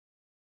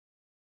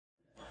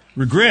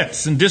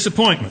Regrets and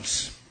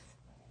disappointments.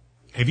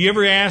 Have you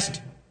ever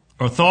asked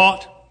or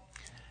thought,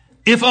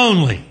 if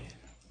only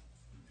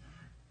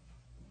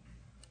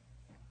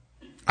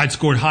I'd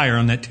scored higher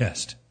on that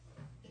test?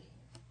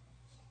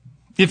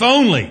 If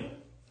only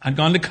I'd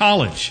gone to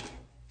college.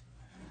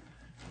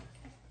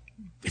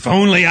 If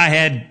only I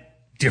had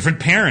different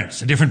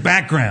parents, a different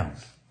background.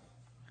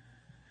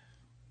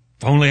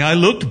 If only I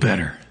looked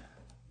better.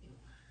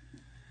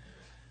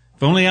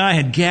 If only I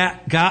had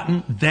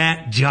gotten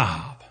that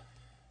job.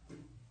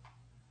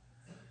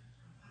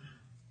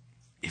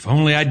 If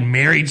only I'd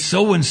married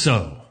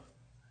so-and-so.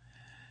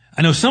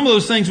 I know some of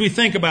those things we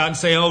think about and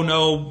say, oh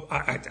no,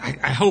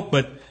 I hope,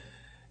 but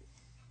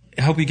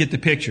I hope you get the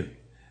picture.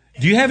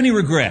 Do you have any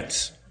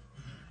regrets?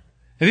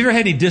 Have you ever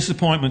had any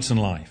disappointments in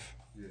life?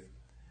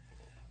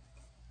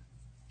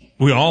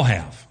 We all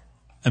have.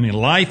 I mean,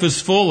 life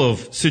is full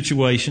of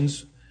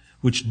situations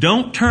which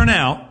don't turn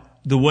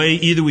out the way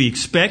either we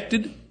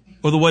expected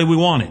or the way we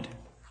wanted.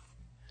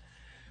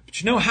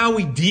 But you know how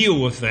we deal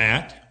with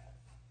that,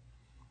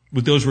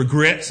 with those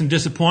regrets and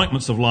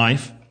disappointments of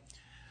life?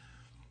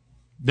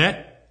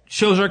 That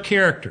shows our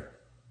character.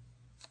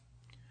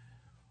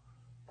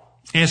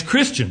 As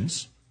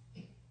Christians,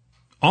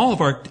 all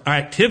of our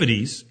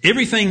activities,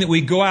 everything that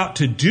we go out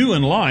to do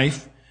in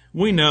life,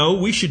 we know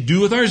we should do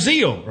with our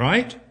zeal,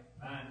 right?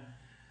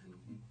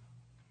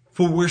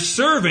 For we're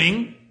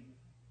serving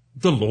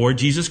the Lord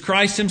Jesus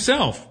Christ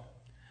himself.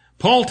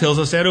 Paul tells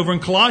us that over in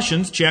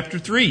Colossians chapter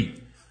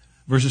 3,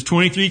 verses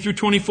 23 through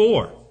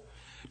 24.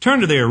 Turn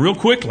to there real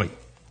quickly.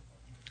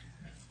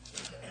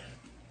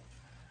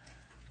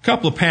 A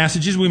couple of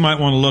passages we might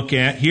want to look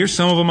at here.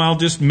 Some of them I'll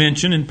just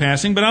mention in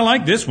passing, but I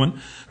like this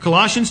one.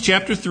 Colossians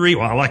chapter 3.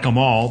 Well, I like them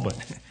all, but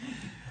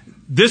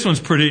this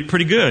one's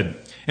pretty good.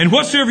 And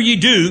whatsoever ye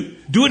do,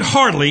 do it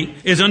heartily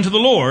as unto the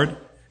Lord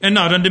and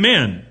not unto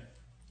men.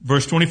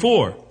 Verse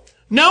 24.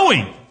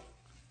 Knowing,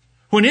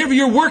 whenever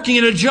you're working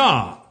at a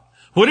job,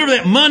 whatever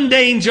that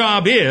mundane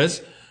job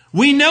is,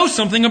 we know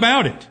something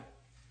about it.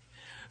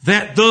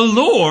 That the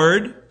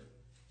Lord,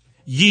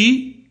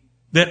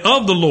 that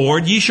of the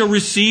Lord ye shall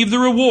receive the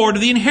reward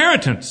of the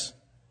inheritance.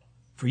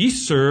 For ye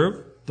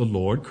serve the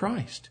Lord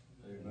Christ.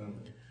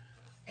 Amen.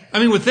 I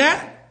mean, with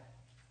that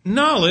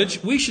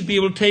knowledge, we should be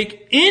able to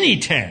take any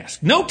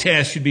task. No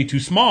task should be too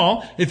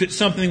small if it's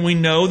something we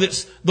know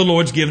that the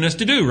Lord's given us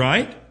to do,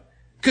 right?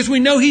 Because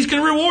we know he's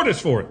going to reward us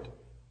for it.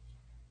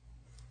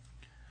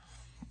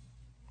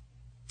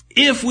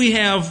 If we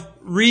have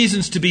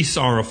reasons to be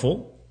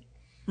sorrowful,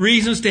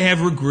 reasons to have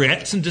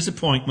regrets and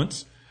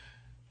disappointments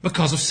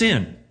because of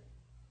sin,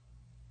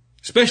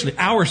 especially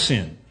our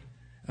sin.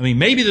 I mean,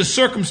 maybe the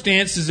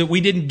circumstances that we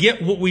didn't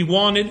get what we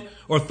wanted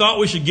or thought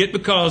we should get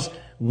because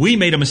we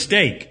made a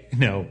mistake.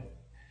 No,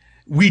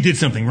 we did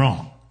something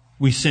wrong.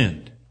 We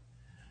sinned.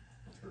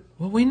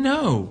 Well, we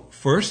know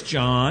 1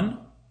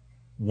 John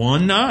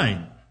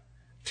 1:9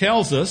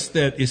 tells us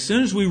that as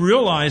soon as we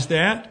realize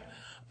that,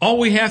 all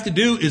we have to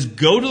do is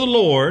go to the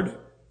Lord,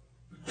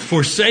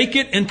 forsake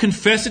it and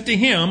confess it to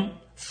him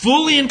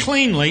fully and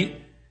cleanly,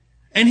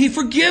 and he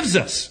forgives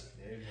us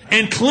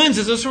and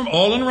cleanses us from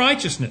all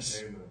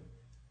unrighteousness.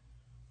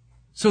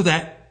 So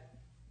that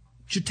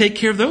should take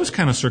care of those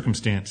kind of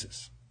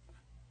circumstances.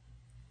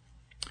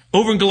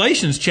 Over in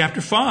Galatians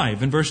chapter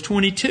 5 and verse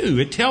 22,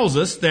 it tells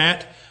us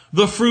that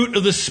the fruit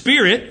of the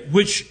Spirit,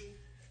 which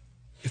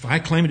if I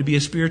claim to be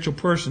a spiritual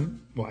person,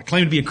 well, I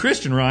claim to be a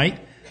Christian, right?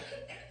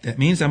 That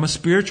means I'm a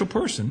spiritual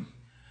person.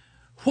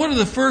 What are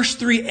the first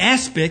three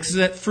aspects of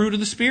that fruit of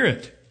the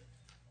Spirit?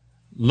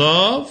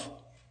 Love,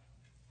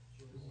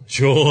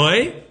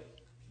 joy,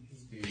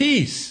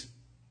 peace.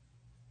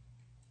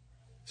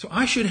 So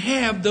I should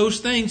have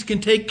those things,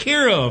 can take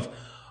care of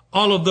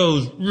all of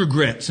those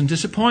regrets and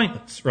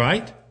disappointments,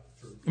 right?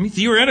 I mean,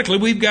 theoretically,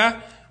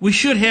 we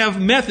should have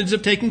methods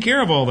of taking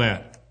care of all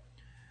that.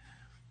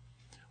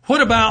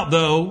 What about,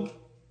 though,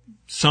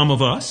 some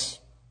of us?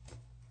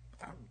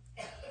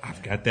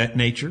 I've got that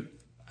nature.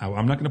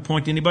 I'm not going to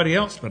point to anybody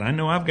else, but I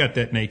know I've got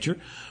that nature.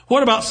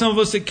 What about some of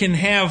us that can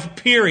have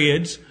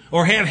periods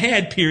or have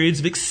had periods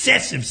of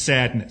excessive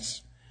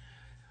sadness,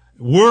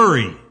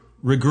 worry,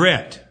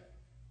 regret?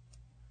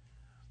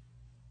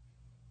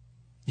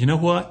 You know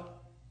what?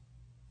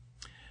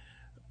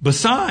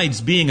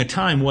 Besides being a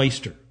time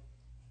waster,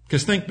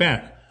 because think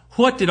back,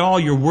 what did all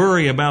your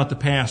worry about the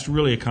past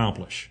really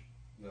accomplish?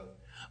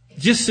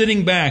 Just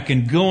sitting back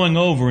and going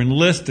over and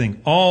listing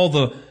all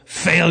the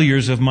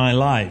failures of my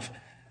life.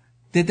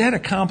 Did that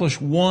accomplish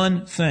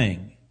one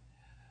thing?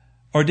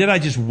 Or did I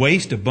just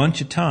waste a bunch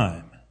of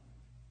time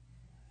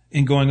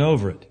in going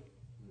over it?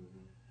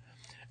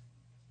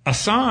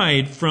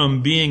 Aside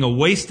from being a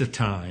waste of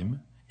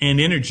time and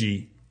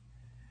energy,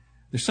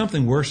 there's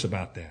something worse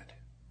about that.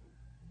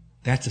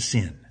 That's a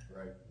sin.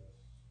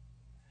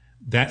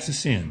 That's a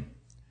sin.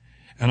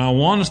 And I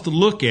want us to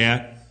look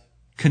at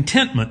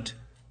contentment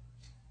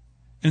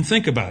and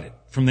think about it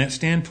from that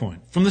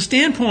standpoint. From the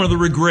standpoint of the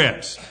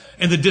regrets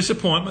and the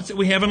disappointments that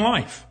we have in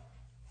life.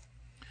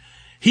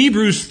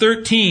 Hebrews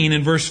 13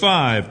 and verse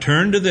 5.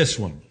 Turn to this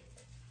one.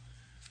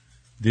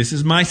 This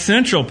is my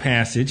central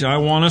passage I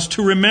want us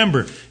to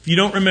remember. If you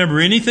don't remember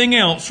anything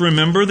else,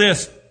 remember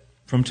this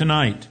from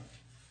tonight,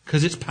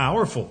 because it's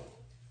powerful.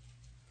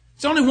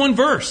 It's only one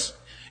verse.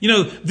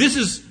 This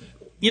is,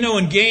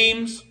 in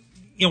games,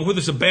 whether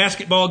it's a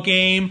basketball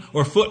game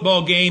or a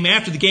football game,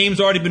 after the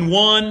game's already been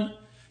won,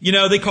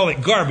 they call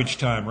it garbage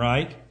time,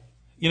 right?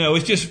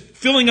 It's just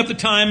filling up the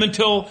time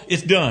until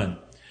it's done.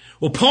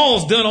 Well,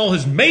 Paul's done all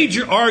his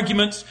major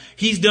arguments.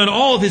 He's done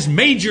all of his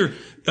major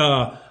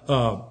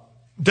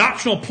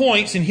doctrinal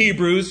points in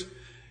Hebrews.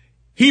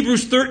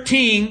 Hebrews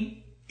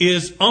 13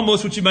 is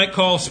almost what you might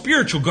call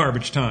spiritual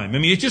garbage time. I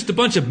mean, it's just a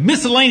bunch of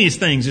miscellaneous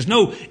things. There's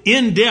no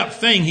in-depth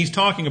thing he's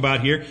talking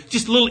about here,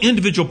 just little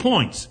individual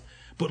points.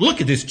 But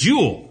look at this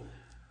jewel.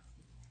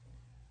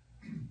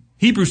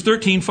 Hebrews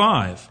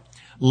 13:5.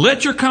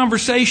 Let your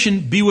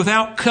conversation be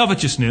without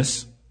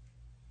covetousness,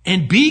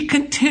 and be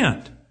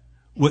content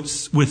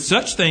with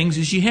such things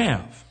as ye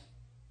have.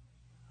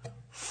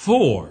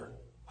 For,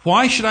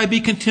 why should I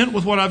be content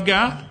with what I've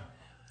got?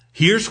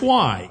 Here's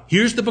why.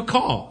 Here's the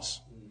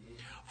because.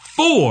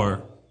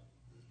 For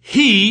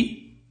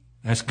he,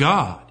 that's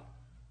God,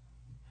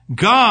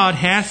 God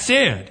hath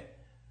said,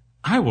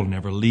 I will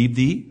never leave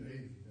thee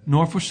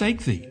nor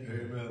forsake thee.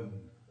 Amen.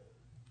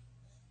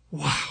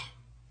 Wow.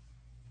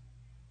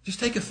 Just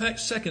take a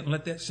second and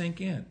let that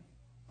sink in.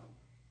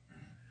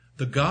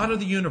 The God of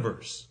the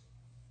universe,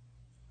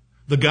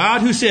 the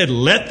God who said,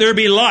 let there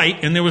be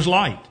light, and there was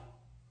light.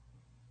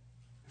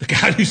 The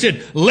God who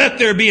said, let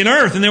there be an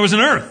earth, and there was an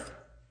earth.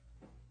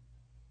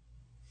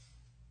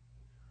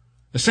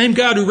 The same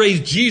God who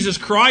raised Jesus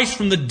Christ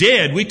from the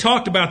dead. We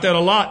talked about that a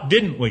lot,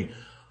 didn't we?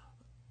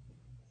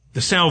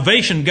 The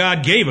salvation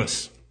God gave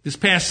us this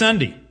past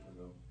Sunday.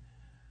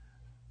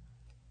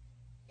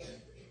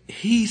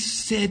 He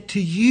said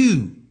to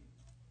you,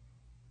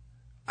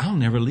 I'll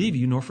never leave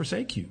you nor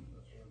forsake you.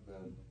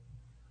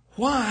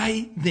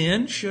 Why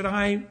then should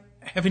I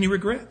have any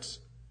regrets?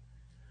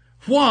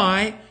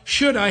 Why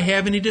should I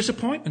have any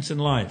disappointments in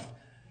life?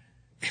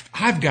 If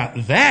I've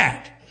got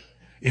that,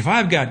 if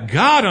I've got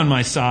God on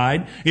my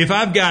side, if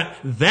I've got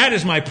that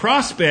as my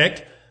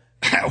prospect,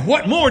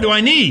 what more do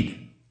I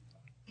need?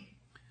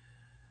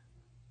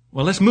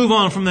 Well, let's move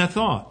on from that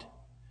thought.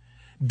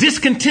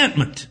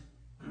 Discontentment.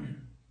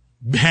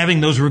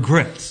 Having those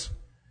regrets.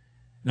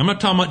 Now, I'm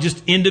not talking about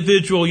just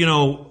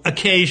individual,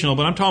 occasional,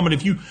 but I'm talking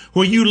about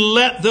when you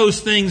let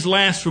those things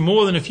last for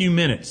more than a few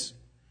minutes.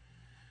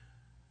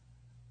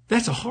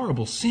 That's a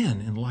horrible sin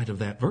in light of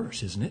that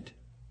verse, isn't it?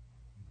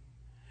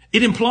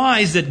 It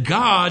implies that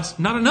God's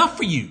not enough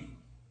for you.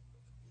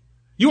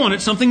 You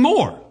wanted something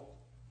more.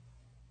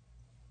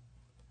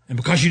 And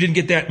because you didn't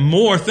get that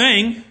more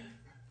thing,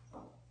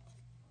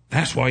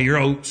 that's why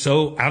you're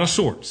so out of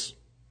sorts.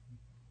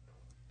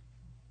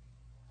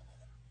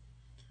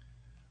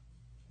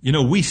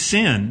 We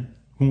sin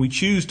when we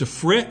choose to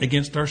fret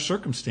against our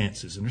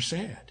circumstances and are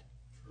sad.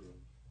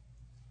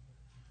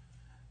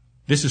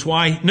 This is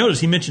why,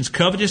 notice he mentions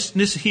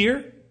covetousness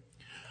here.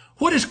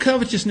 What is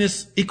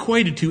covetousness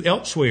equated to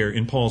elsewhere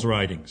in Paul's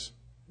writings?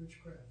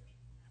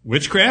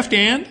 Witchcraft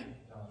and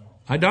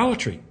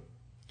idolatry.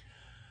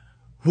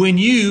 When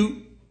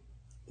you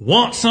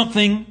want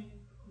something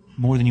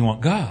more than you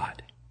want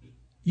God,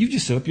 you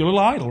just set up your little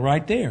idol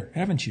right there,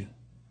 haven't you?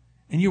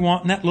 And you're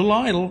wanting that little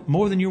idol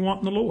more than you're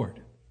wanting the Lord.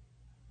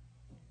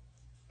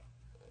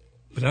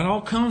 But that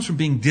all comes from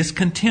being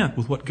discontent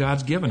with what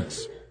God's given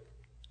us.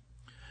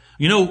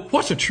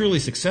 What's a truly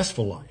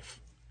successful life?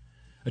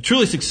 A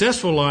truly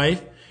successful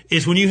life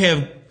is when you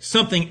have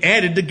something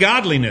added to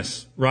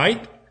godliness,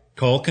 right?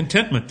 Called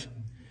contentment.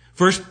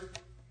 1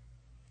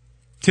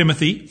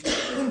 Timothy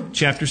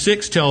chapter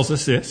 6 tells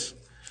us this.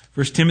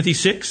 1 Timothy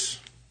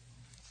 6,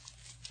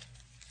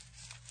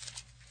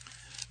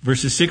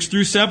 verses 6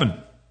 through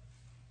 7.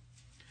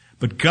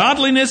 But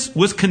godliness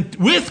with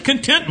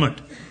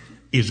contentment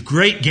is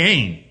great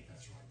gain.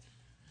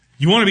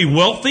 You want to be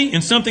wealthy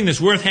in something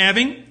that's worth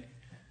having?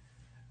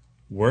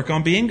 Work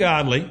on being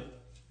godly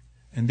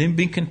and then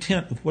be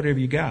content with whatever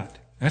you got.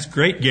 That's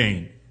great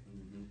gain.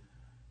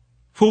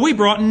 For we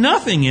brought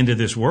nothing into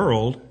this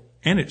world,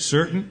 and it's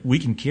certain we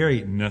can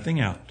carry nothing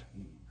out.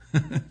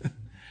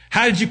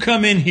 How did you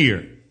come in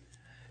here?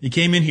 You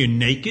came in here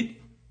naked,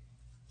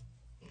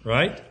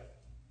 right?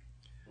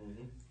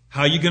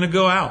 How are you going to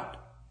go out?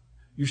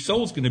 Your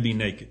soul's going to be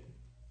naked.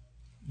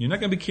 You're not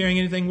going to be carrying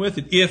anything with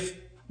it if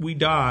we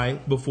die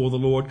before the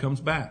Lord comes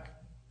back.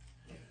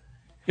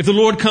 If the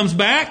Lord comes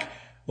back,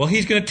 well,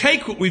 He's going to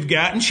take what we've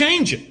got and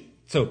change it.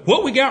 So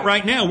what we got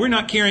right now, we're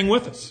not carrying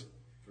with us.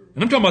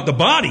 And I'm talking about the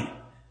body.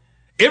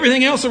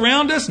 Everything else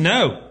around us,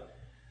 no.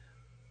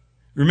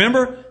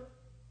 Remember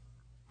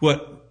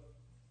what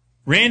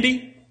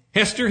Randy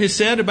Hester has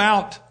said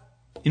about,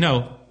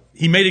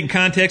 he made it in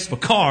context of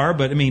a car,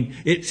 but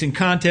it's in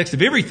context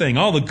of everything,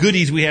 all the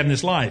goodies we have in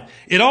this life.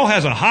 It all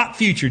has a hot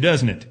future,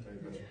 doesn't it?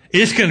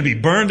 It's going to be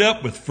burned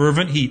up with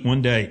fervent heat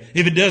one day,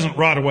 if it doesn't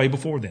rot away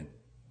before then.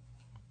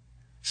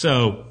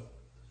 So,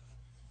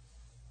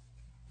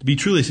 to be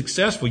truly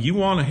successful, you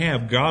want to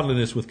have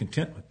godliness with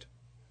contentment.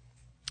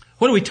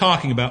 What are we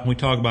talking about when we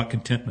talk about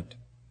contentment?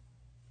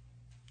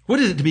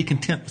 What is it to be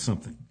content with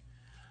something?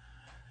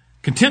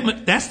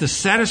 Contentment, that's the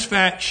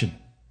satisfaction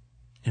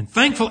and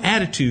thankful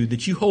attitude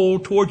that you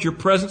hold towards your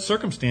present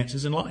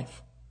circumstances in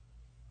life.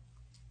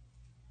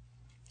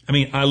 I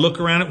mean, I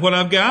look around at what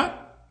I've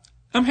got.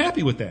 I'm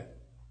happy with that.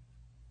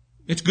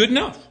 It's good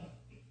enough.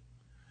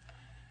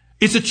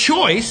 It's a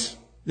choice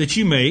that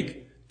you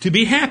make to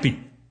be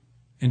happy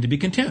and to be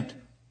content.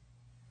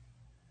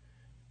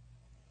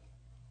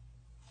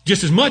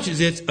 Just as much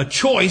as it's a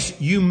choice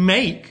you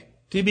make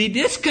to be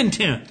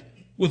discontent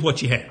with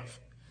what you have.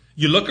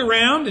 You look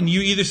around and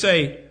you either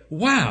say,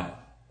 wow,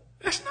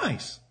 that's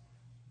nice.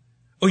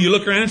 Or you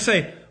look around and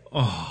say,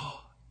 oh,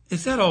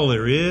 is that all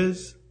there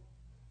is?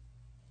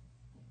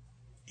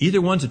 Either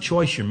one's a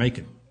choice you're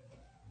making.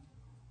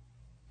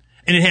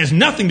 And it has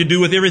nothing to do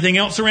with everything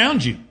else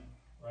around you.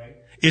 Right.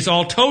 It's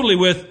all totally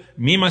with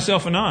me,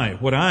 myself, and I,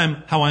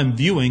 how I'm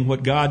viewing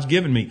what God's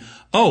given me.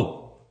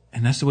 Oh,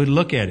 and that's the way to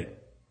look at it.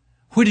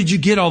 Where did you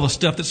get all the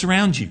stuff that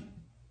surrounds you?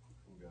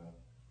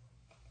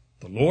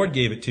 The Lord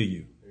gave it to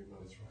you.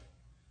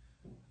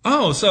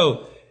 Oh,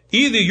 so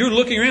either you're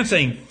looking around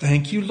saying,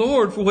 thank you,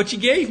 Lord, for what you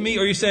gave me,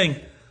 or you're saying,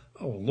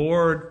 oh,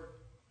 Lord,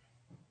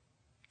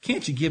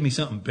 can't you give me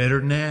something better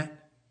than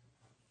that?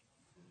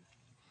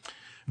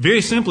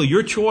 Very simply,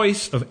 your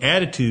choice of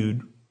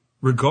attitude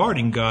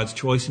regarding God's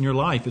choice in your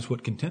life is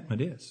what contentment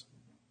is.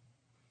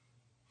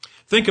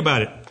 Think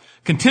about it.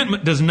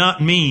 Contentment does not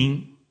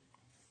mean,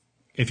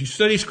 if you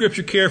study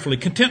Scripture carefully,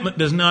 contentment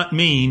does not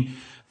mean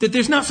that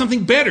there's not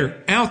something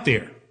better out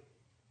there.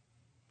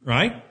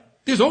 Right?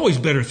 There's always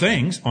better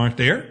things, aren't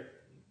there?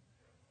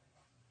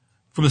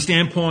 From the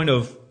standpoint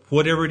of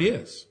whatever it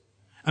is.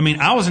 I mean,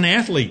 I was an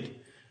athlete.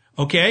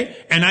 Okay?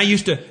 And I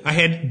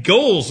had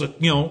goals that,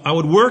 I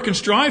would work and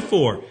strive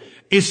for.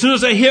 As soon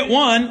as I hit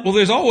one, well,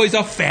 there's always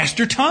a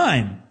faster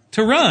time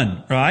to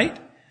run, right?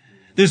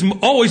 There's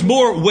always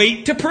more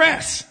weight to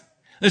press.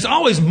 There's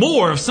always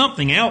more of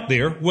something out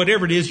there,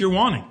 whatever it is you're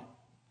wanting.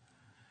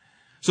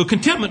 So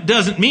contentment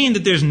doesn't mean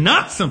that there's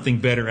not something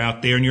better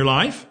out there in your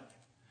life.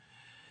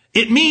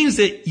 It means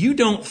that you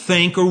don't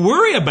think or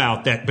worry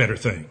about that better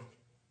thing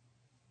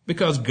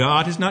because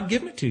God has not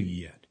given it to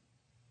you yet.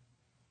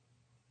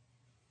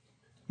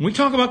 When we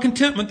talk about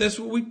contentment, that's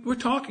what we're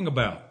talking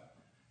about.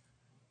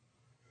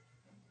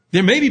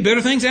 There may be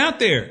better things out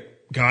there.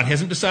 God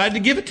hasn't decided to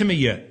give it to me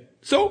yet.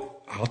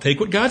 So I'll take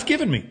what God's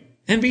given me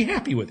and be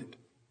happy with it.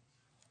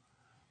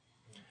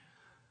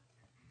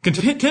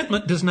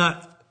 Contentment does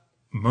not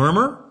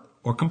murmur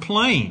or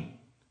complain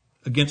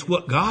against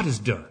what God has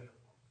done.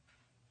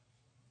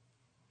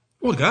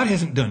 Well, God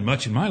hasn't done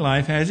much in my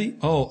life, has he?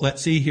 Oh,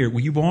 let's see here.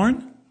 Were you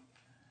born?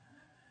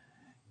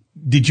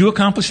 Did you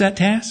accomplish that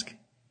task?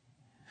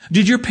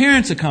 Did your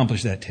parents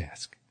accomplish that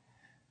task?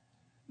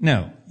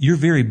 No. Your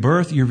very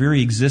birth, your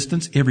very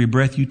existence, every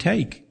breath you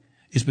take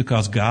is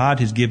because God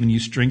has given you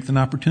strength and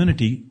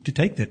opportunity to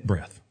take that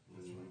breath.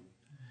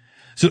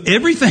 So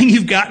everything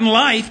you've got in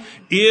life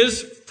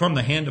is from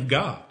the hand of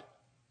God.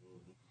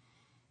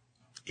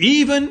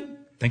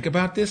 Think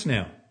about this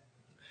now,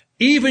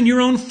 even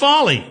your own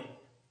folly.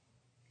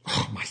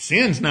 Oh, my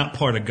sin's not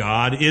part of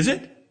God, is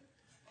it?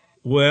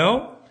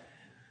 Well,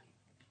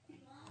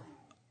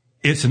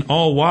 it's an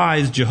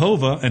all-wise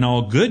Jehovah, an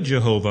all-good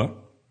Jehovah,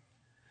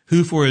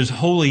 who for his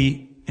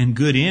holy and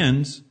good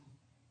ends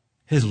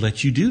has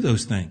let you do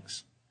those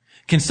things.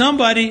 Can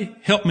somebody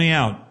help me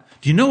out?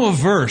 Do you know a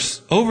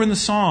verse over in the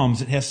Psalms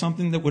that has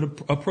something that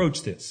would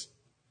approach this,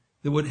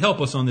 that would help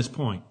us on this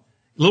point?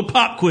 A little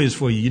pop quiz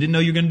for you. You didn't know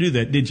you were going to do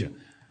that, did you?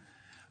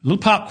 A little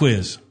pop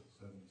quiz.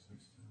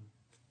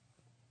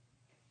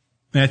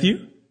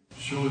 Matthew?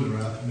 Surely the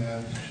wrath of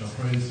man shall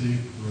praise thee,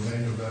 the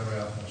remainder of that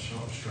wrath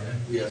shall restrain.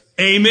 Yes.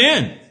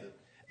 Amen.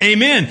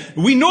 Amen.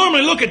 We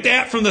normally look at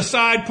that from the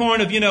side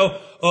point of,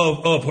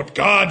 of what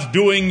God's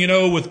doing,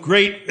 with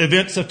great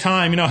events of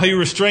time, how he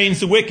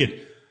restrains the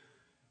wicked.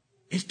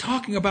 It's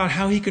talking about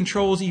how he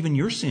controls even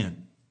your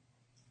sin.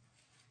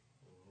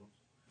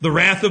 The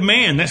wrath of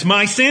man, that's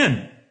my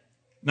sin.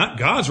 Not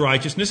God's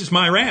righteousness, it's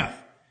my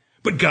wrath.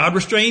 But God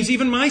restrains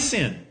even my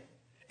sin.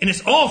 And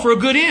it's all for a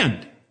good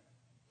end.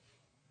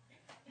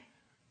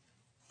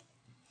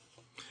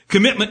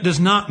 Commitment does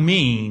not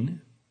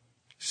mean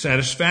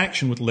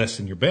satisfaction with less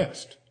than your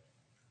best.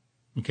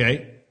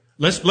 Okay?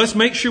 Let's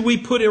make sure we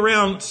put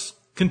around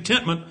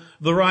contentment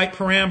the right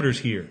parameters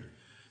here.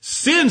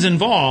 Sin's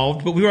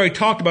involved, but we already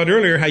talked about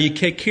earlier how you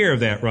take care of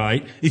that,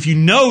 right? If you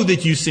know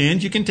that you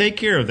sinned, you can take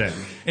care of that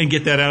and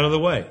get that out of the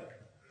way.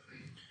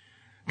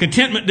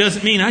 Contentment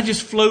doesn't mean I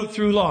just float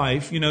through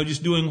life,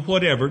 just doing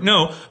whatever.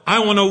 No, I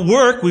want to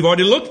work. We've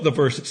already looked at the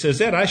verse that says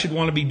that. I should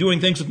want to be doing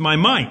things with my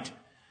might.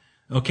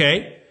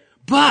 Okay?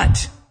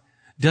 But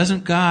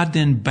doesn't God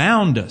then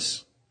bound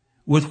us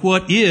with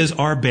what is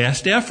our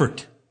best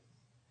effort?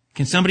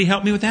 Can somebody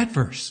help me with that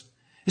verse?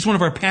 It's one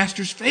of our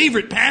pastor's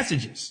favorite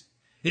passages.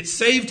 It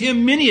saved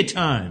him many a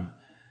time.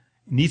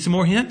 Need some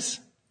more hints?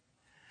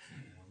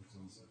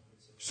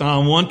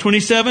 Psalm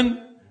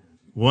 127,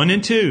 1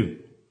 and 2.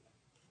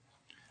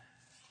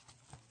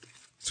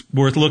 It's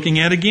worth looking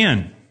at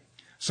again.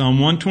 Psalm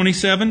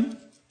 127,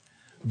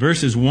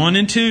 verses 1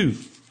 and 2.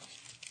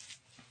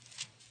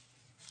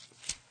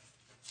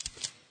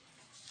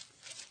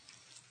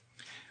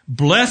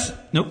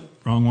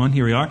 Wrong one.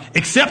 Here we are.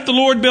 Except the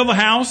Lord build the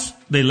house,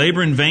 they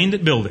labor in vain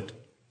that build it.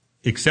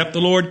 Except the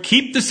Lord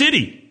keep the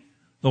city,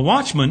 the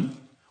watchman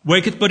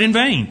waketh but in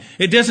vain.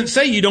 It doesn't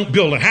say you don't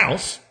build a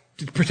house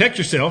to protect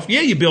yourself.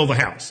 Yeah, you build the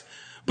house.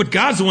 But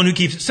God's the one who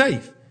keeps it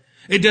safe.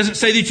 It doesn't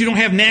say that you don't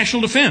have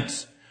national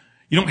defense.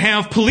 You don't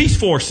have police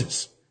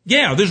forces.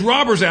 Yeah, there's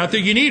robbers out there.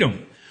 You need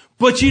them.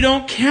 But you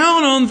don't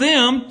count on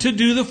them to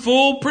do the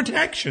full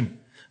protection.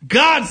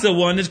 God's the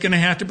one that's going to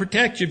have to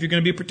protect you if you're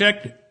going to be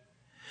protected.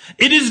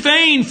 It is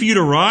vain for you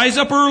to rise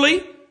up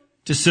early,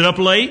 to sit up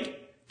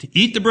late, to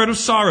eat the bread of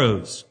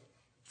sorrows.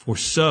 For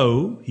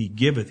so he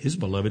giveth his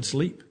beloved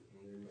sleep.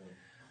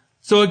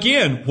 So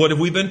again, what have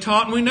we been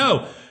taught and we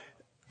know?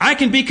 I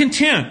can be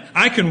content.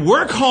 I can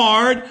work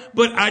hard,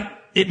 but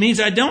it means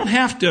I don't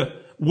have to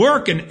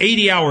work an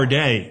 80-hour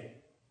day.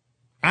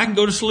 I can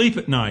go to sleep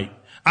at night.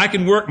 I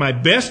can work my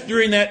best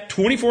during that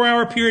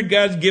 24-hour period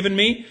God's given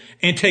me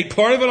and take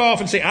part of it off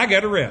and say, I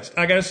got to rest.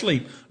 I got to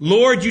sleep.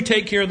 Lord, you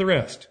take care of the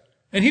rest.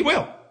 And he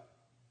will.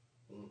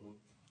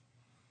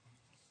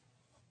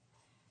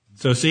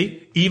 So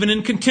see, even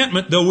in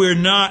contentment, though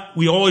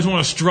we always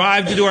want to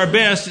strive to do our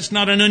best, it's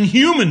not an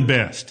unhuman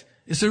best.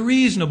 It's a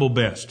reasonable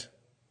best.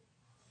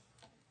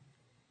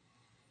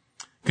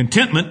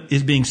 Contentment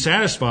is being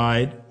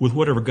satisfied with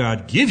whatever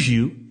God gives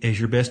you as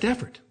your best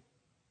effort.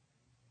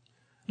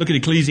 Look at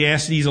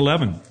Ecclesiastes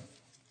 11.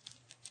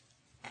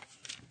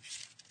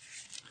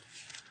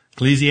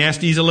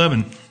 Ecclesiastes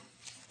 11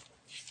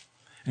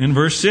 and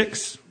verse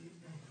 6.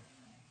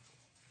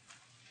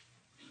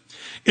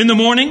 In the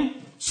morning,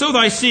 sow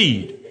thy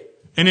seed,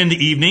 and in the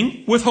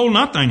evening, withhold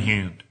not thine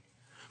hand.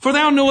 For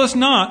thou knowest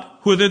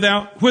not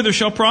whither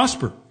shall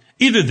prosper,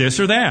 either this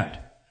or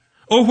that,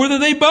 or whether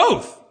they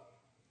both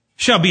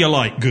shall be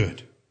alike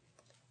good.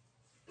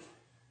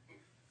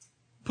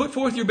 Put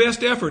forth your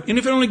best effort, and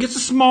if it only gets a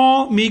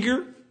small,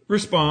 meager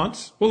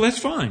response, well, that's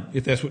fine,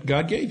 if that's what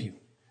God gave you.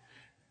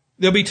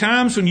 There'll be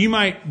times when you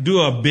might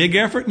do a big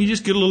effort and you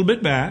just get a little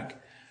bit back.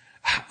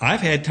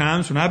 I've had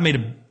times when I've made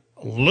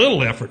a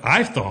little effort,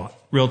 I thought,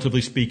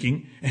 relatively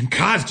speaking, and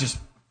God's just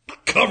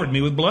covered me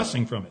with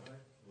blessing from it.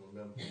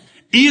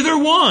 Either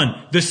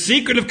one. The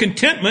secret of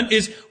contentment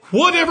is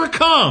whatever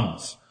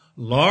comes,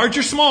 large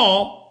or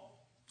small,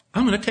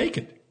 I'm going to take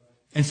it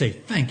and say,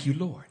 thank you,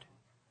 Lord.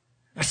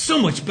 That's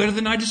so much better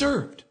than I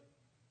deserved.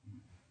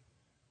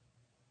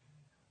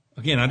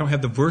 Again, I don't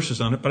have the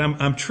verses on it, but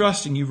I'm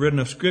trusting you've read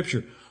enough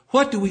scripture.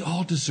 What do we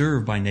all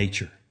deserve by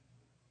nature?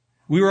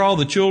 We were all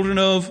the children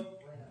of,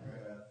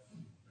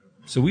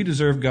 so we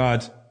deserve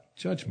God's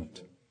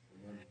judgment.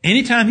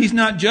 Anytime he's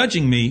not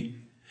judging me,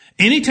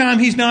 anytime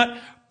he's not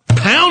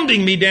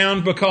pounding me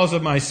down because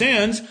of my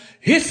sins,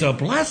 it's a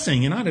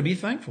blessing and I ought to be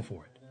thankful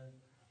for it.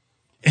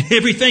 And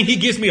everything he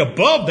gives me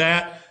above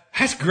that,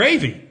 that's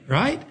gravy,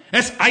 right?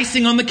 That's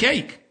icing on the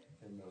cake.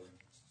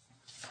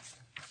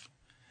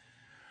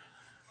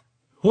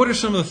 What are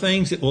some of the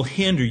things that will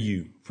hinder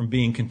you from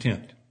being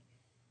content?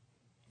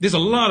 There's a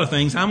lot of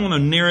things. I'm going to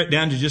narrow it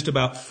down to just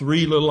about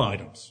 3 little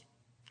items.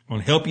 I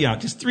want to help you out.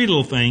 Just 3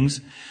 little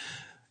things.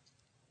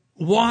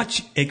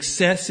 Watch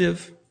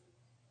excessive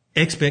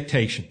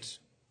expectations.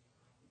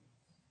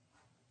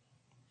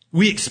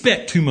 We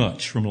expect too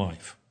much from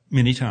life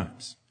many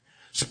times.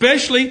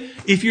 Especially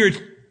if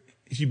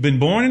you've been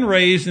born and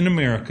raised in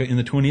America in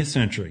the 20th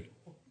century,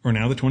 or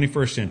now the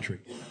 21st century.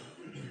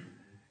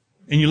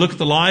 And you look at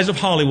the lies of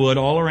Hollywood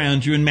all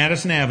around you in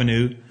Madison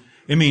Avenue.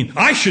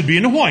 I should be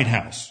in the White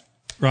House,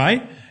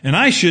 right? And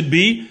I should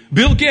be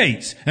Bill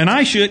Gates. And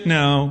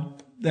no,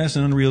 that's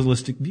an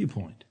unrealistic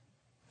viewpoint.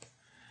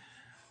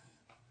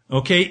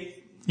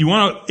 Okay, you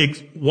want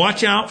to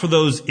watch out for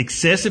those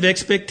excessive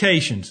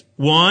expectations.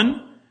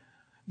 One,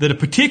 that a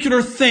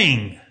particular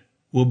thing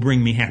will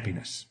bring me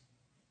happiness.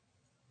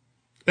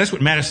 That's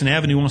what Madison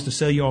Avenue wants to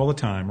sell you all the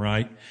time,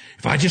 right?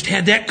 If I just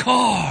had that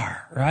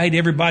car, right?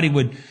 Everybody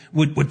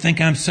would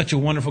think I'm such a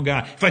wonderful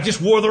guy. If I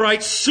just wore the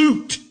right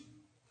suit,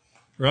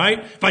 right?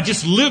 If I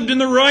just lived in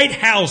the right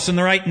house in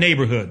the right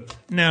neighborhood.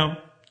 No.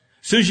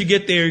 As soon as you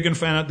get there, you're going to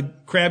find out the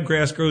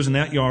crabgrass grows in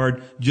that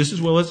yard just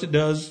as well as it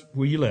does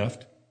where you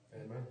left.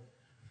 Amen.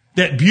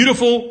 That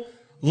beautiful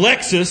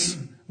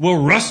Lexus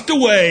will rust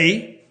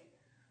away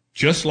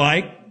just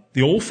like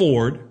the old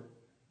Ford.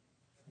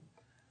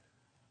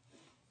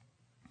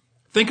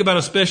 Think about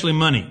especially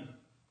money.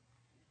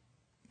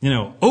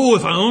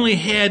 If I only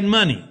had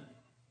money.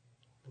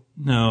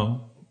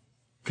 No,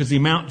 because the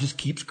amount just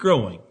keeps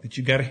growing that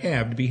you got to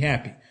have to be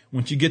happy.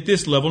 Once you get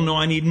this level, no,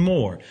 I need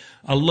more.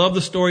 I love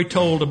the story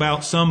told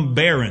about some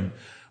baron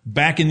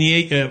back in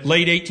the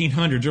late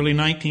 1800s, early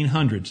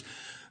 1900s,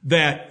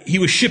 that he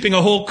was shipping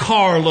a whole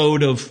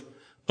carload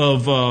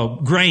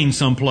of grain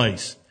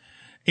someplace.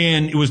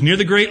 And it was near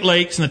the Great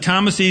Lakes in the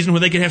time of season where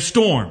they could have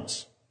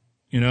storms,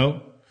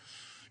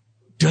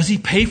 Does he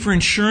pay for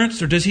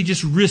insurance or does he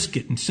just risk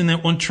it and send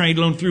that one train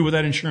load through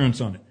without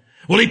insurance on it?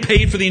 Well, he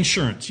paid for the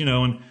insurance, and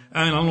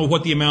I don't know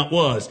what the amount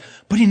was,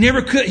 but he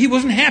never could. He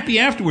wasn't happy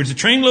afterwards. The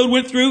trainload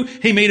went through.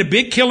 He made a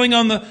big killing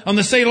on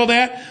the sale of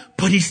that,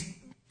 but he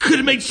could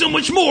have made so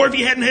much more if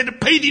he hadn't had to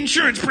pay the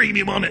insurance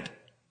premium on it.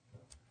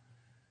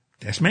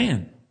 That's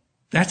man.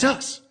 That's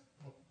us.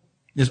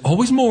 There's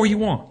always more you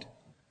want.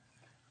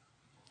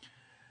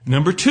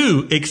 Number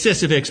 2,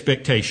 excessive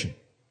expectation.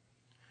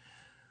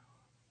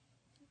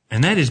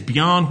 And that is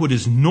beyond what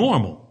is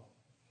normal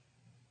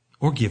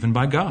or given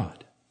by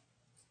God.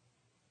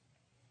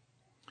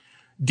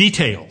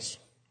 Details.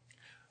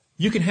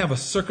 You can have a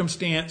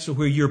circumstance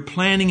where you're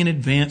planning in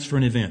advance for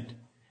an event,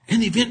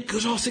 and the event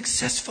goes off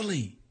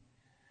successfully.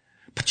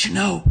 But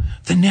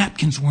the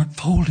napkins weren't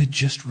folded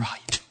just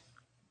right.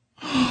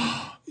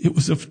 It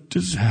was a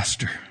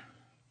disaster.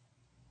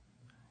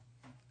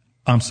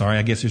 I'm sorry,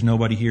 I guess there's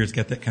nobody here that's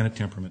got that kind of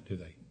temperament, do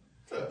they?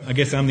 I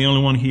guess I'm the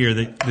only one here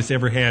that's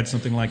ever had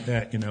something like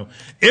that,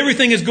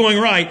 Everything is going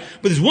right,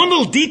 but there's one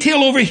little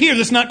detail over here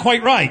that's not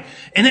quite right,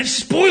 and it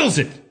spoils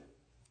it.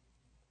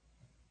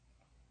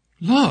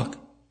 Look,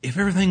 if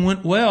everything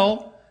went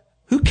well,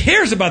 who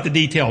cares about the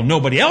detail?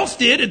 Nobody else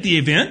did at the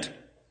event.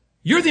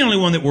 You're the only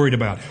one that worried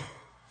about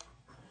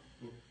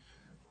it.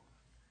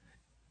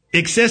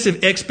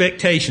 Excessive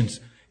expectations.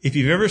 If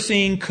you've ever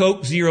seen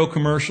Coke Zero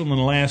commercial in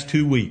the last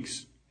 2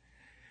 weeks,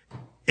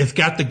 it's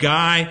got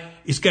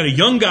a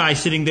young guy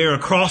sitting there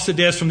across the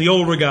desk from the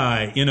older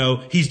guy.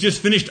 He's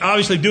just finished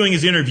obviously doing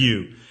his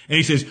interview. And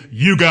he says,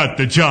 "You got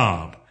the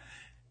job."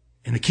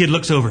 And the kid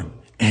looks over him.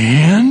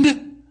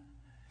 And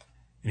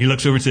he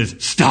looks over and says,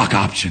 "Stock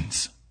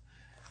options."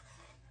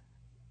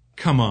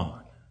 Come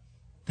on.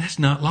 That's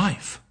not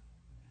life.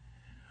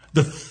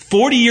 The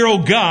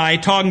 40-year-old guy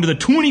talking to the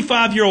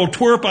 25-year-old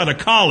twerp out of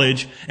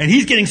college, and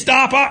he's getting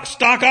stock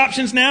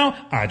options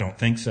now? I don't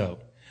think so.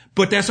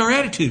 But that's our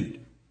attitude.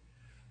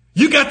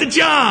 You got the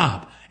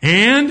job.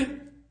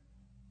 And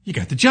you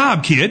got the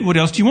job, kid. What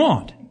else do you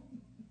want?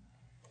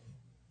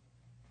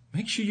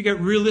 Make sure you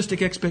got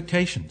realistic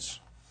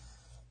expectations.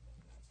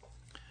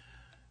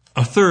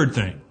 A third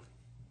thing,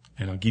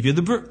 and I'll give you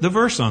the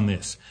verse on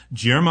this.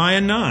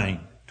 Jeremiah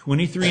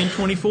 9:23 and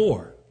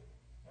 24.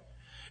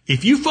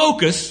 If you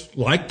focus,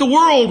 like the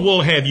world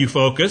will have you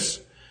focus,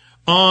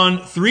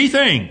 on 3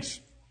 things: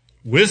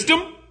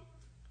 wisdom,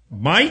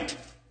 might,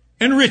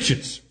 and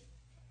riches.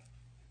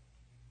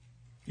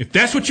 If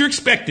that's what you're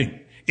expecting,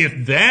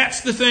 if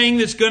that's the thing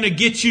that's going to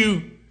get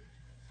you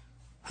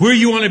where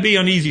you want to be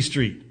on Easy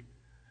Street,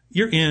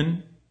 you're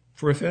in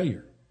for a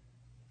failure.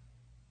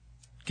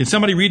 Can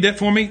somebody read that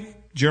for me?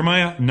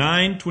 Jeremiah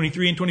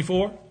 9:23 and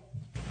 24.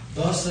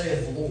 Thus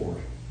saith the Lord,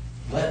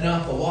 let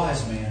not the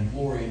wise man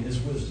glory in his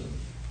wisdom,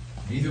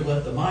 neither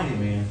let the mighty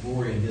man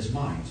glory in his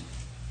might.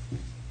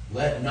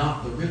 Let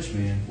not the rich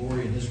man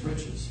glory in his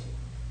riches.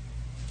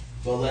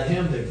 But let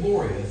him that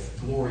glorieth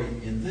glory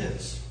in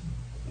this,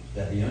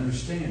 that he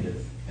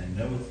understandeth and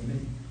knoweth me,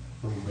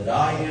 that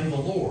I am the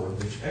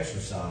Lord which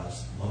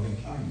exercise loving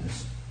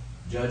kindness,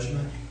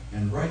 judgment,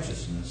 and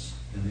righteousness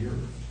in the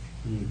earth.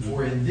 Mm-hmm.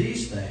 For in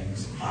these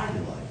things I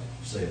delight,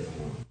 saith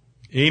the Lord.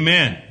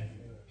 Amen.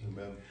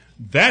 Amen.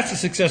 That's a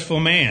successful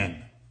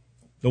man,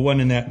 the one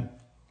in that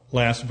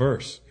last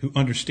verse, who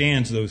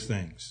understands those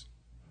things.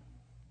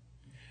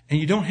 And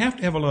you don't have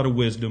to have a lot of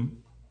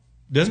wisdom.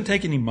 Doesn't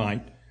take any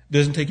might.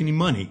 Doesn't take any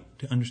money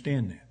to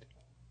understand that.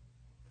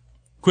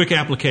 Quick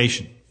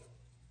application.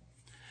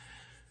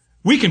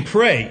 We can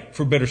pray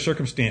for better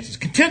circumstances.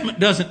 Contentment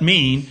doesn't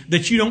mean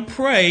that you don't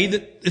pray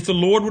that if the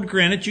Lord would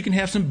grant it, you can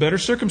have some better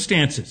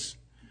circumstances.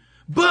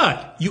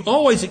 But you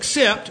always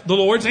accept the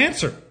Lord's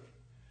answer.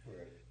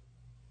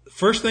 The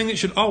first thing that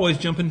should always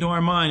jump into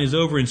our mind is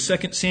over in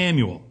 2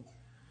 Samuel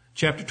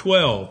chapter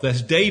 12.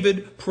 That's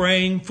David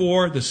praying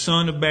for the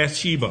son of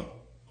Bathsheba.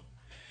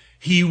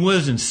 He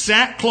was in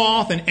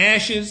sackcloth and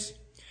ashes.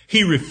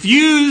 He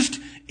refused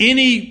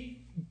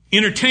any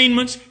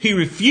entertainments. He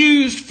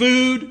refused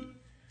food.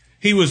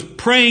 He was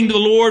praying to the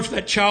Lord for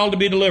that child to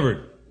be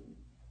delivered.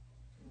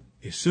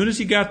 As soon as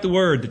he got the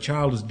word, the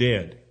child is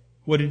dead.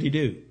 What did he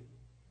do?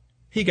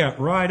 He got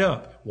right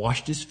up,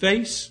 washed his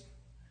face,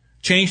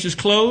 changed his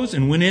clothes,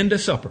 and went in to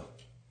supper.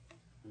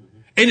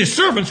 And his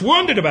servants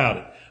wondered about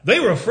it. They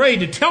were afraid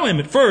to tell him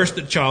at first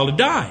that the child had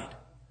died.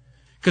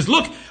 Because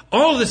look,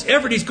 all of this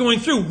effort he's going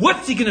through,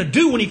 what's he going to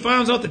do when he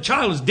finds out the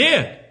child is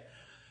dead?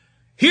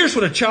 Here's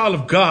what a child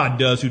of God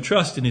does who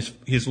trusts in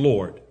his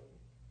Lord.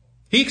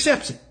 He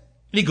accepts it,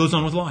 and he goes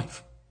on with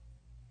life.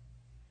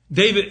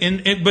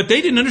 David, but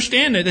they didn't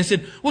understand that. They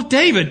said, well,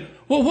 David,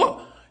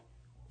 what?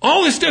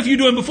 All this stuff you're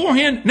doing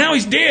beforehand, now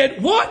he's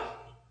dead. What?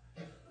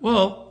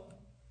 Well,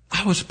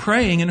 I was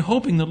praying and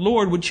hoping the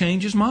Lord would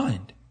change his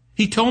mind.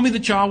 He told me the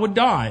child would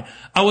die.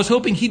 I was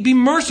hoping he'd be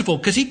merciful,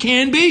 because he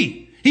can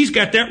be. He's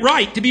got that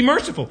right to be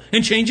merciful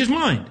and change his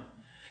mind.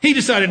 He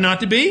decided not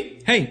to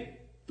be. Hey,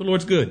 the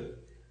Lord's good.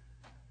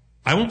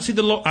 I won't see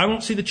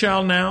the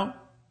child now.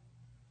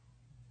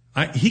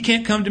 He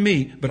can't come to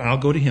me, but I'll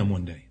go to him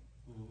one day,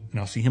 and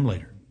I'll see him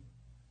later.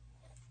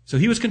 So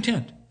he was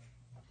content.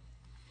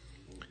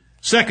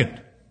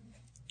 Second,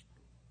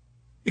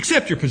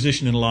 Accept your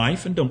position in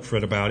life and don't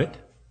fret about it.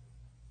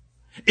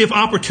 If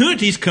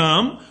opportunities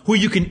come where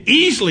you can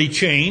easily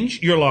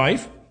change your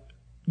life,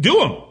 do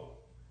them.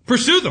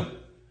 Pursue them.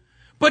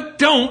 But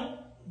don't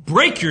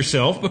break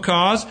yourself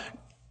because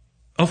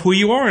of who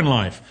you are in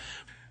life.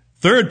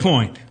 Third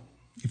point,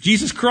 if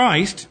Jesus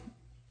Christ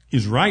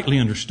is rightly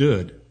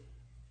understood,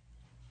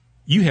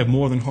 you have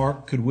more than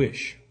heart could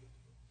wish.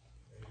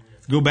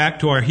 Go back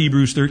to our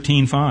Hebrews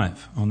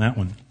 13:5 on that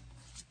one.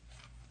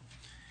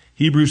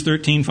 Hebrews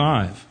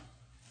 13:5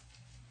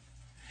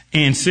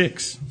 and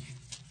 6.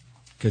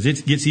 Because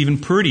it gets even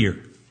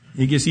prettier.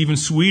 It gets even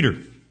sweeter.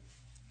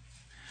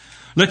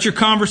 Let your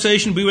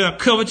conversation be without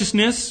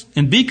covetousness,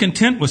 and be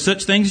content with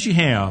such things as you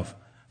have.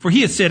 For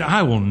he has said,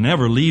 I will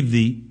never leave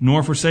thee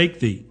nor forsake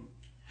thee.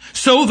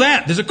 So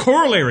that, there's a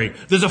corollary,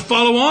 there's a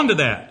follow-on to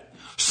that.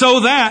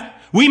 So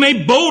that we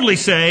may boldly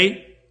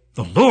say,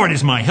 the Lord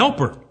is my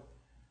helper,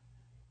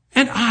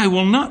 and I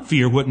will not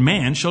fear what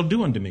man shall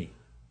do unto me.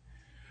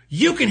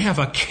 You can have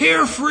a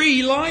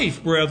carefree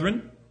life,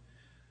 brethren.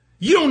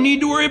 You don't need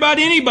to worry about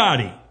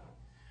anybody.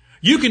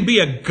 You can be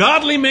a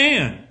godly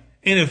man,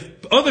 and if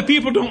other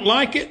people don't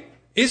like it,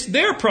 it's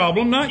their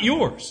problem, not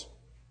yours.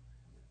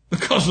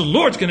 Because the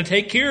Lord's going to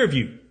take care of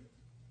you. Do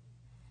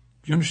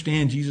you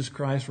understand Jesus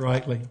Christ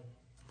rightly?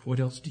 What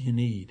else do you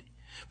need?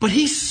 But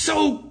He's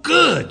so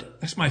good.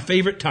 That's my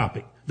favorite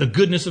topic, the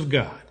goodness of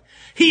God.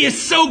 He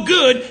is so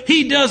good,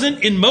 He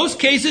doesn't, in most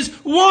cases,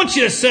 want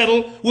you to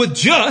settle with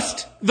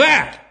just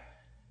that.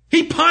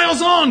 He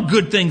piles on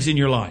good things in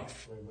your life.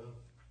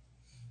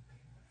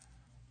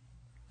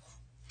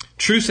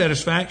 True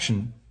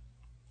satisfaction,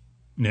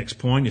 next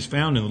point, is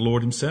found in the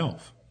Lord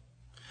Himself.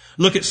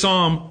 Look at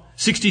Psalm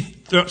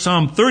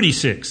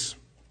 36.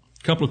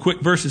 A couple of quick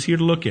verses here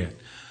to look at.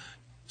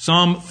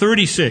 Psalm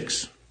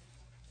 36,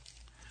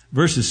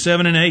 verses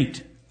 7 and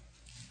 8.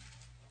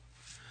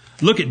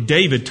 Look at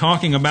David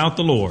talking about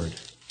the Lord.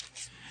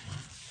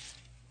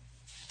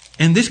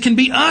 And this can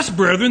be us,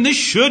 brethren. This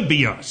should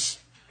be us.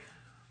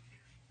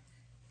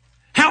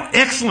 How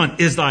excellent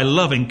is thy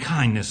loving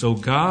kindness, O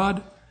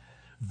God!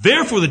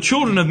 Therefore the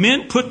children of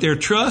men put their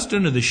trust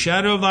under the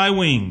shadow of thy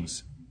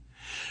wings.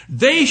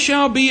 They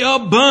shall be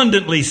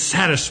abundantly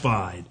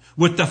satisfied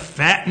with the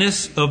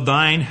fatness of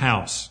thine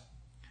house,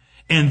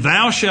 and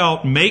thou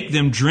shalt make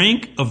them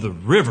drink of the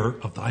river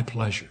of thy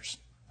pleasures.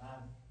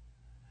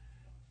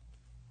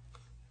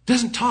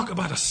 Doesn't talk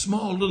about a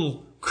small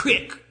little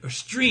creek or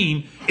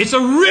stream. It's a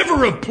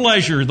river of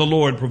pleasure the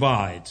Lord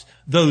provides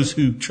those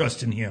who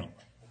trust in Him.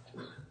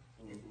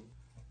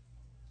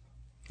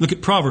 Look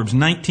at Proverbs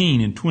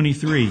 19 and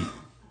 23.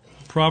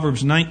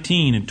 Proverbs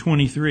 19 and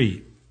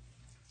 23.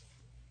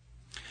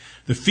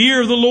 The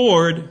fear of the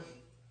Lord,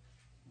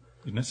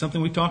 isn't that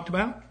something we talked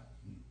about?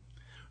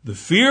 The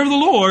fear of the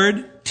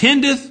Lord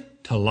tendeth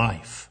to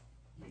life,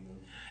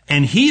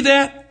 and he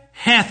that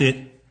hath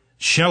it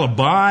shall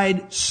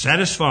abide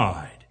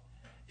satisfied.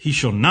 He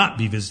shall not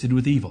be visited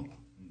with evil.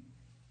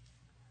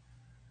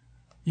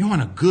 You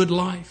want a good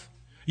life?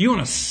 You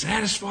want a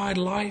satisfied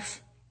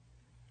life?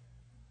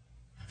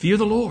 Fear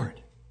the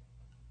Lord,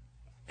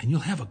 and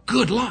you'll have a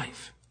good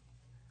life.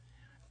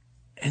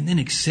 And then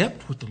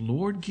accept what the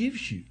Lord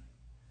gives you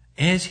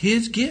as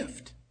His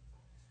gift.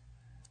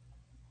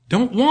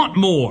 Don't want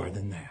more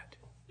than that.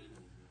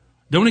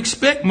 Don't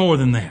expect more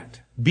than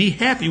that. Be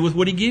happy with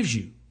what He gives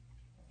you.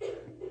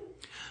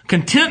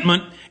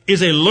 Contentment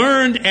is a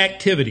learned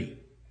activity.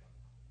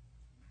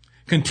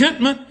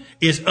 Contentment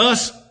is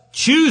us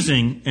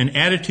choosing an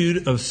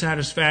attitude of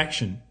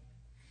satisfaction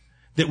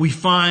that we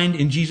find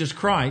in Jesus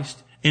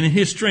Christ and in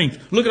His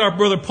strength. Look at our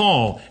brother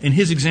Paul and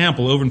his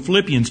example over in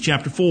Philippians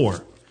chapter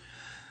 4.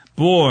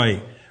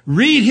 Boy,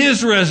 read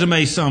his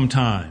resume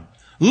sometime.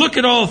 Look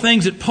at all the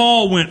things that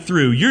Paul went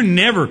through.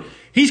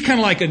 He's kind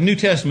of like a New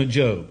Testament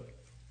Job.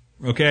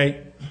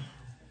 Okay?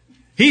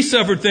 He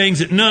suffered things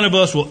that none of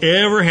us will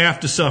ever have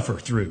to suffer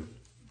through.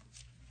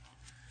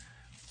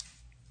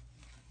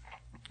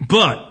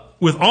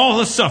 But with all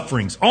the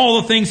sufferings,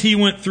 all the things he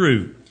went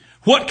through,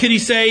 what could he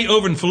say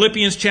over in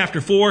Philippians chapter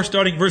 4,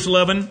 starting verse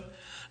 11?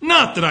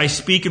 Not that I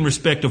speak in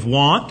respect of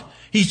want.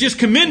 He's just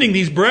commending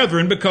these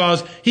brethren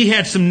because he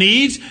had some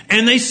needs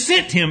and they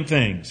sent him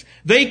things.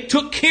 They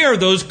took care of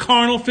those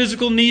carnal,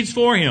 physical needs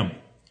for him.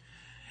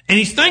 And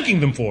he's thanking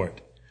them for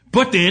it.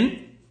 But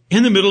then,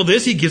 in the middle of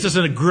this, he gives us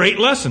a great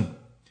lesson.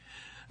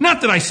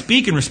 Not that I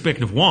speak in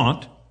respect of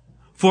want,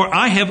 for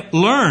I have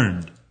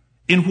learned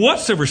in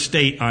whatsoever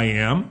state I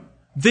am,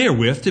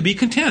 therewith to be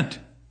content.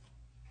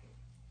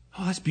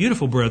 Oh, that's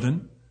beautiful,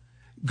 brethren.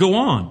 Go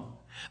on.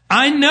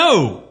 I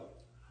know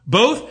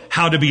both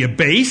how to be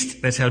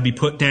abased, that's how to be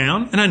put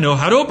down, and I know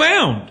how to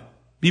abound,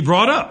 be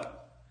brought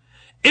up.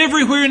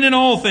 Everywhere and in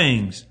all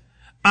things,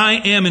 I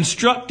am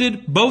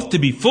instructed both to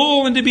be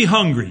full and to be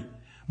hungry,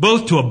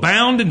 both to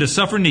abound and to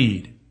suffer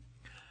need.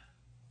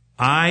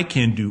 I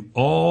can do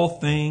all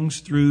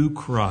things through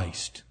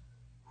Christ,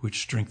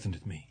 which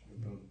strengtheneth me.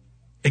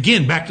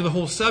 Again, back to the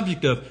whole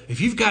subject of,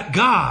 if you've got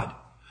God,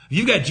 if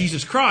you've got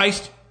Jesus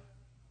Christ,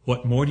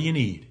 what more do you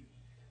need?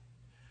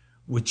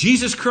 With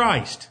Jesus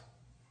Christ,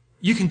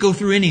 You can go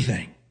through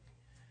anything.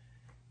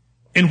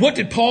 And what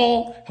did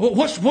Paul,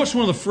 what's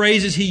one of the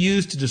phrases he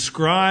used to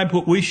describe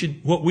what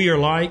we are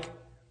like?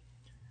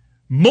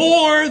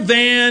 More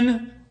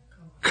than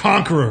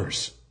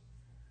conquerors.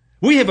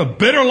 We have a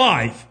better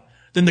life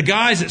than the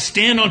guys that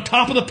stand on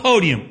top of the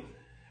podium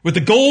with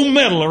the gold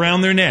medal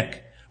around their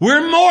neck.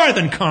 We're more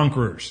than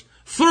conquerors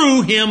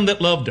through him that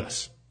loved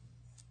us.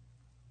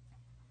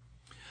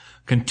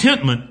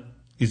 Contentment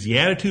is the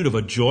attitude of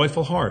a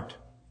joyful heart.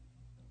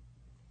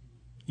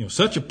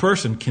 Such a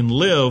person can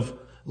live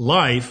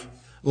life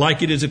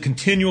like it is a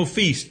continual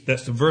feast.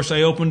 That's the verse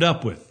I opened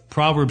up with.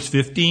 Proverbs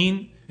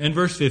 15 and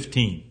verse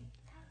 15.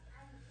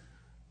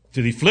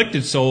 To the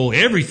afflicted soul,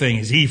 everything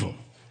is evil.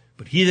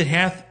 But he that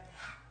hath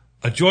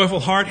a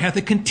joyful heart hath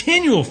a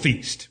continual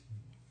feast.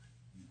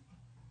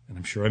 And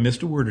I'm sure I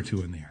missed a word or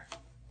two in there.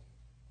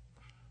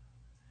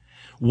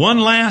 One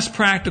last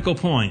practical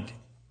point.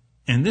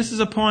 And this is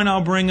a point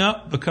I'll bring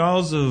up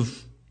because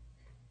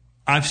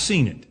I've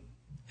seen it.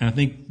 And I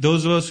think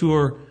those of us who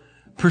are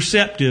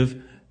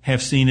perceptive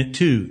have seen it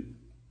too.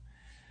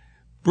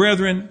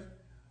 Brethren,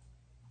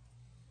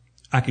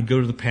 I could go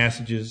to the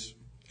passages.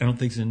 I don't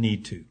think there's a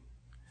need to.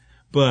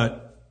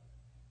 But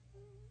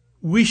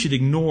we should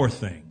ignore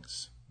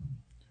things,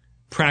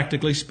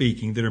 practically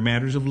speaking, that are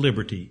matters of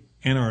liberty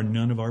and are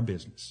none of our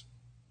business.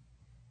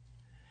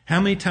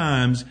 How many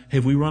times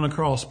have we run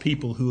across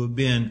people who have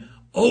been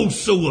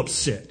so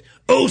upset,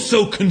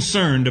 so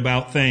concerned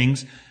about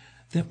things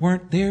that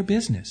weren't their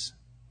business?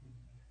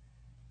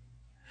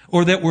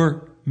 Or that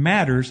were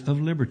matters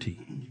of liberty.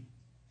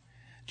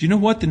 Do you know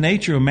what the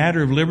nature of a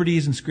matter of liberty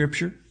is in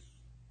Scripture?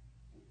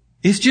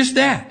 It's just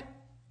that.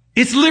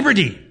 It's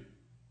liberty.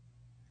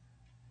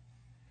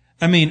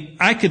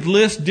 I could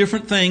list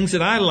different things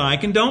that I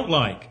like and don't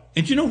like.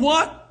 And you know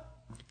what?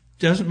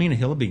 Doesn't mean a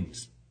hill of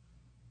beans.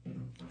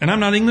 And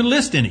I'm not even going to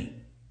list any.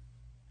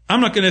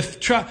 I'm not going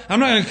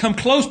to come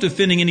close to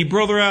offending any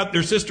brother out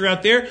there, sister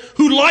out there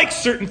who likes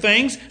certain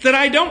things that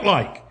I don't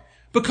like.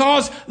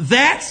 Because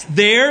that's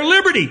their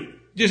liberty.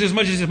 Just as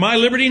much as it's my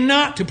liberty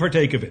not to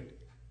partake of it.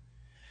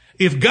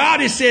 If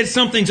God has said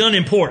something's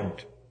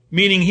unimportant,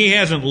 meaning he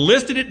hasn't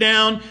listed it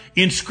down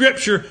in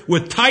Scripture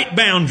with tight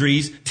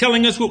boundaries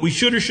telling us what we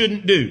should or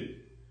shouldn't do,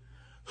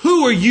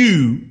 who are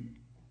you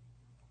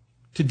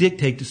to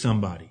dictate to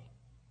somebody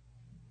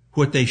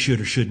what they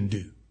should or shouldn't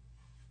do?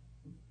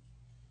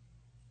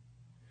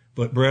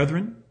 But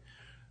brethren,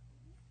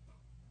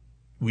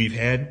 we've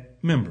had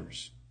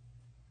members.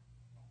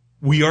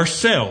 We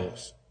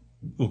ourselves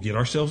will get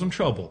ourselves in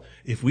trouble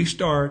if we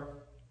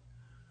start,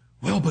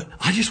 but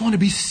I just want to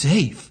be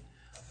safe.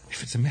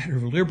 If it's a matter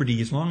of liberty,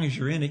 as long as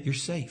you're in it, you're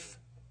safe.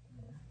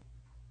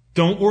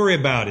 Don't worry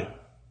about it.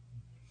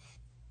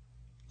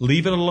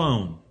 Leave it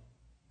alone.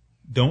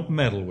 Don't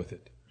meddle with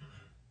it.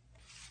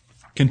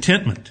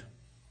 Contentment.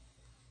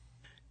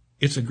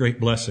 It's a great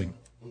blessing.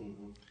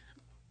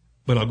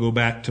 But I'll go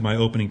back to my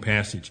opening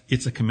passage.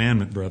 It's a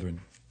commandment,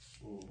 brethren.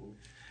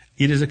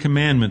 It is a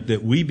commandment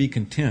that we be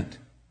content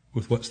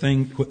with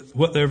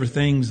whatever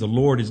things the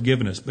Lord has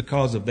given us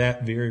because of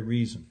that very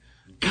reason.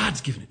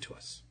 God's given it to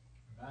us.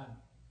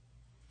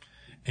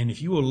 And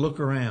if you will look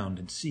around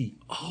and see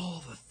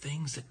all the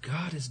things that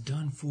God has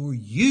done for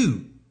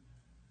you.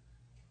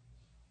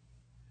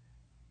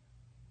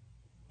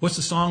 What's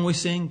the song we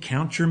sing?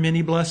 Count your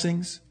many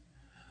blessings.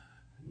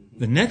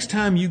 The next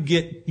time you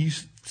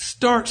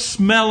start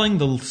smelling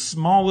the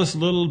smallest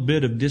little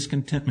bit of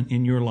discontentment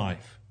in your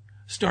life,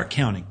 start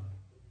counting.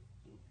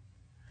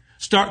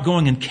 Start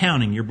going and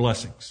counting your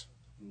blessings.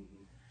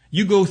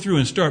 You go through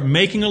and start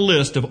making a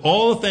list of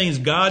all the things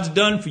God's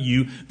done for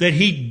you that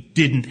he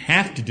didn't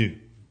have to do.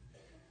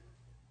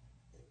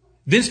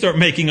 Then start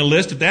making a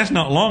list, if that's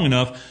not long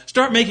enough,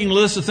 start making a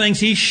list of things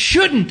he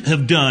shouldn't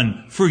have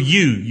done for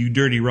you, you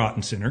dirty,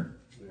 rotten sinner.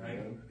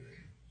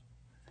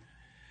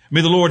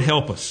 May the Lord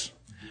help us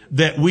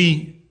that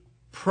we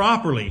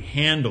properly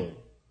handle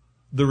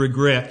the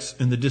regrets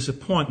and the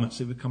disappointments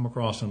that we come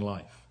across in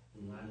life.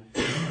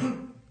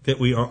 That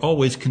we are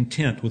always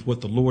content with what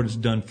the Lord has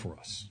done for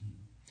us.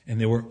 And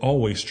that we're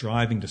always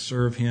striving to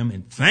serve him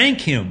and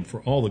thank him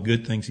for all the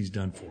good things he's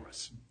done for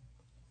us.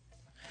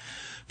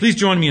 Please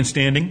join me in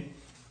standing.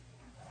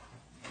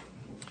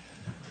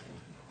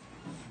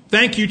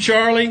 Thank you,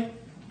 Charlie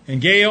and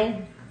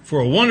Gail, for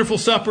a wonderful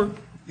supper.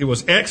 It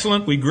was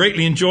excellent. We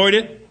greatly enjoyed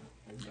it.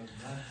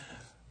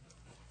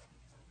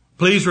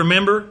 Please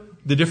remember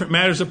the different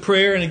matters of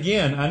prayer. And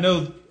again, I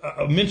know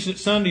I mentioned it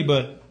Sunday,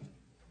 but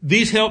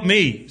these help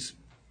me.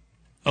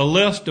 A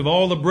list of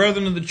all the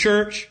brethren of the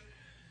church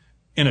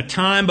and a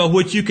time by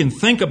which you can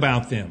think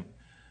about them.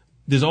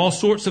 There's all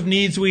sorts of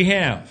needs we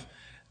have.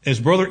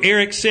 As Brother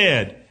Eric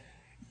said,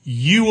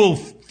 you will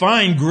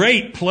find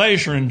great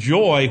pleasure and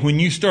joy when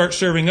you start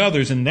serving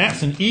others, and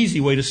that's an easy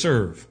way to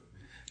serve.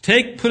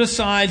 Put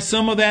aside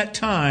some of that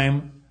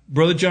time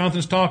Brother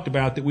Jonathan's talked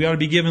about that we ought to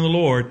be giving the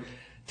Lord.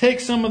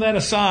 Take some of that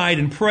aside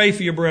and pray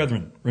for your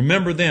brethren.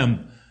 Remember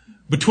them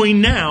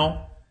between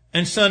now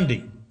and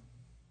Sunday.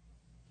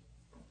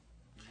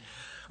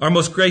 Our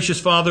most gracious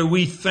Father,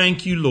 we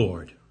thank you,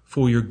 Lord,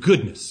 for your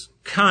goodness,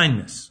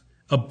 kindness,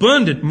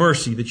 abundant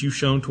mercy that you've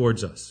shown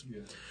towards us.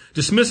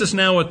 Dismiss us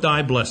now with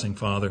thy blessing,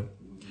 Father.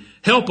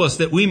 Help us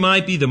that we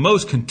might be the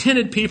most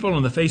contented people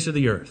on the face of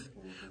the earth.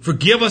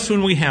 Forgive us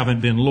when we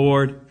haven't been,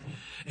 Lord,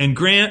 and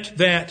grant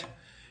that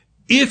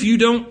if you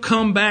don't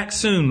come back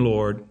soon,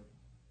 Lord,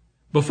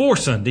 before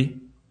Sunday,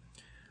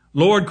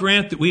 Lord,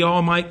 grant that we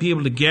all might be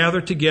able to gather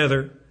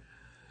together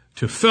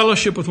to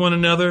fellowship with one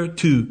another,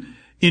 to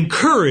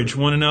encourage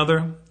one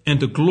another, and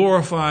to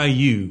glorify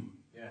you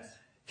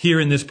here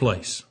in this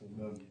place.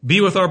 Be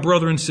with our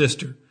brother and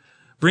sister.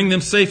 Bring them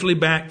safely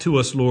back to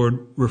us,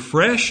 Lord,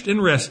 refreshed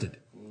and rested.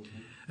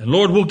 And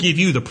Lord, we'll give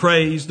you the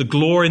praise, the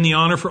glory, and the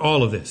honor for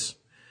all of this.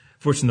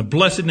 For it's in the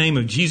blessed name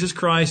of Jesus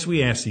Christ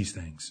we ask these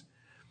things.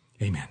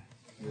 Amen.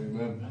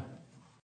 Amen.